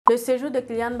Le séjour de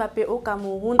Kylian Mbappe au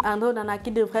Cameroun, Onana qui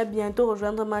devrait bientôt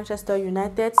rejoindre Manchester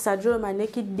United, Sadio et Mané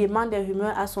qui demandent des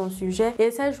rumeurs à son sujet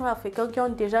et ces joueurs africains qui ont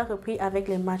déjà repris avec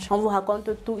les matchs. On vous raconte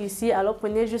tout ici, alors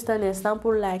prenez juste un instant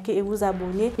pour liker et vous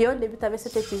abonner. Et on débute avec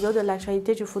cet épisode de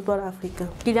l'actualité du football africain.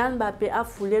 Kylian Mbappe a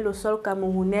foulé le sol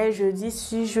camerounais jeudi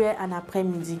 6 juillet en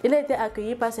après-midi. Il a été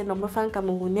accueilli par ses nombreux fans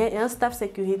camerounais et un staff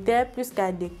sécuritaire plus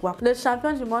qu'adéquat. Le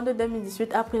champion du monde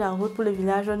 2018 a pris la route pour le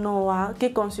village noir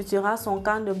qui constituera son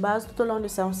camp de base tout au long de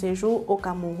son séjour au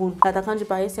Cameroun. L'attaquant du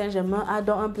Paris Saint-Germain a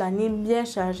donc un planning bien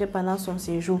chargé pendant son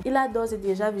séjour. Il a d'ores et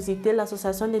déjà visité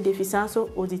l'association des déficiences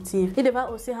auditives. Il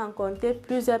devra aussi rencontrer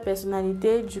plusieurs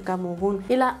personnalités du Cameroun.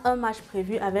 Il a un match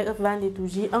prévu avec Van de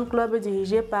Touji, un club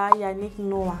dirigé par Yannick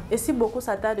Noah. Et si beaucoup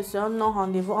s'attardent sur un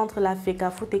non-rendez-vous entre la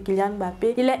Foot et Kylian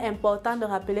Mbappé, il est important de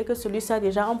rappeler que celui-ci a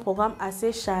déjà un programme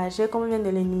assez chargé comme on vient de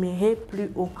l'énumérer plus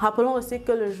haut. Rappelons aussi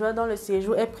que le joueur dont le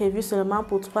séjour est prévu seulement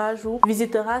pour 3 jours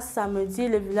visitera samedi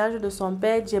le village de son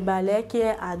père Djebalé qui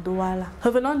est à Douala.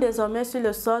 Revenons désormais sur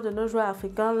le sort de nos joueurs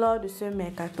africains lors de ce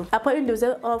mercato. Après une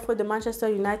deuxième offre de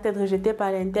Manchester United rejetée par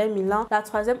l'Inter Milan, la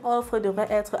troisième offre devrait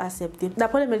être acceptée.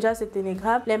 D'après les médias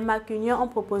sénégalais, les Mancuniens ont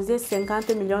proposé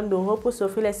 50 millions d'euros pour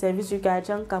s'offrir les services du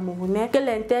gardien camerounais que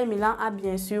l'Inter Milan a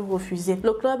bien sûr refusé.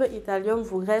 Le club italien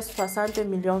voudrait 60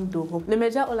 millions d'euros. Le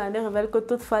média hollandais révèle que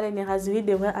toutefois les Néraziri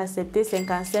devraient accepter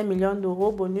 55 millions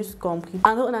d'euros bonus compris.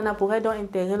 Onana pourrait donc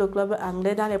intégrer le club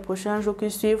anglais dans les prochains jours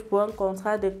qui suivent pour un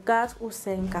contrat de 4 ou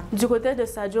 5 ans. Du côté de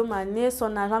Sadio Mané,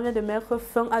 son agent vient de mettre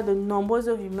fin à de nombreuses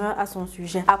rumeurs à son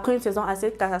sujet. Après une saison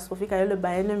assez catastrophique avec le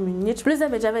Bayern Munich, plusieurs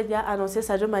médias avaient déjà annoncé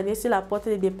Sadio Mané sur la porte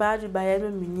de départ du Bayern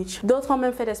Munich. D'autres ont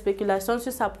même fait des spéculations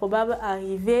sur sa probable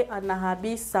arrivée en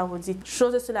Arabie Saoudite,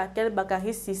 chose sur laquelle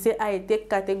Bakary Cissé a été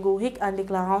catégorique en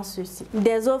déclarant ceci.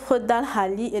 Des offres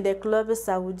d'Al-Ahly et des clubs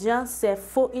saoudiens, c'est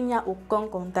faux, il n'y a aucun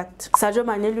contact. Sadio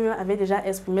Mané lui avait déjà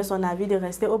exprimé son avis de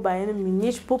rester au Bayern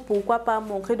Munich pour pourquoi pas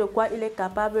montrer de quoi il est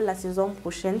capable la saison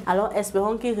prochaine. Alors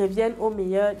espérons qu'il revienne au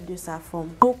meilleur de sa forme.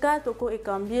 Pour toko et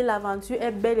ekambi, l'aventure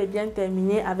est bel et bien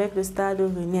terminée avec le stade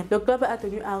rennais. Le club a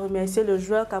tenu à remercier le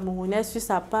joueur camerounais sur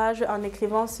sa page en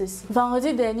écrivant ceci.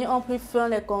 Vendredi dernier, ont pris fin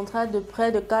les contrats de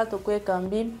prêt de toko et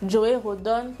ekambi, Joey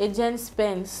Rodon et Jen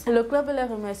Spence. Le club les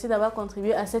remercie d'avoir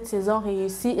contribué à cette saison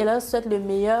réussie et leur souhaite le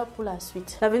meilleur pour la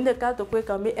suite. L'avenir de toko et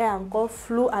ekambi est encore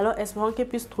flou, alors espérons qu'il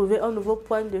puisse trouver un nouveau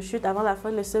point de chute avant la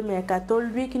fin de ce mercato,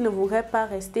 lui qui ne voudrait pas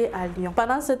rester à Lyon.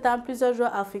 Pendant ce temps, plusieurs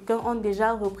joueurs africains ont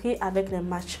déjà repris avec les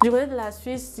matchs. Du côté de la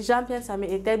Suisse, Jean-Pierre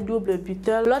Samé était double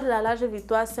buteur lors de la large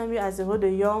victoire 5-0 de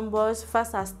Young Boys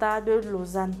face à Stade de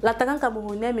Lausanne. L'attaquant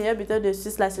camerounais, meilleur buteur de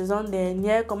Suisse la saison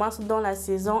dernière, commence donc la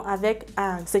saison avec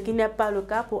Ang, ce qui n'est pas le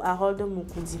cas pour Harold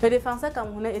Moukoudi. Le défenseur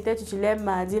camerounais était titulaire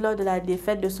mardi lors de la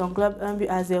défaite de son club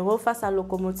 1-0 face à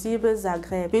Lokomotiv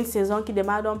Zagreb. Une saison qui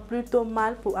démarre donc plutôt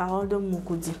mal pour Harold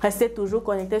Moukoudi. Restez toujours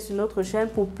connectés sur notre chaîne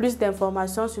pour plus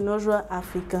d'informations sur nos joueurs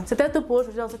africains. C'était tout pour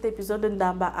aujourd'hui dans cet épisode de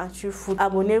Ndamba Actu Foot.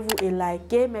 Abonnez-vous et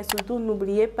likez, mais surtout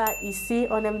n'oubliez pas, ici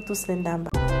on aime tous les Ndamba.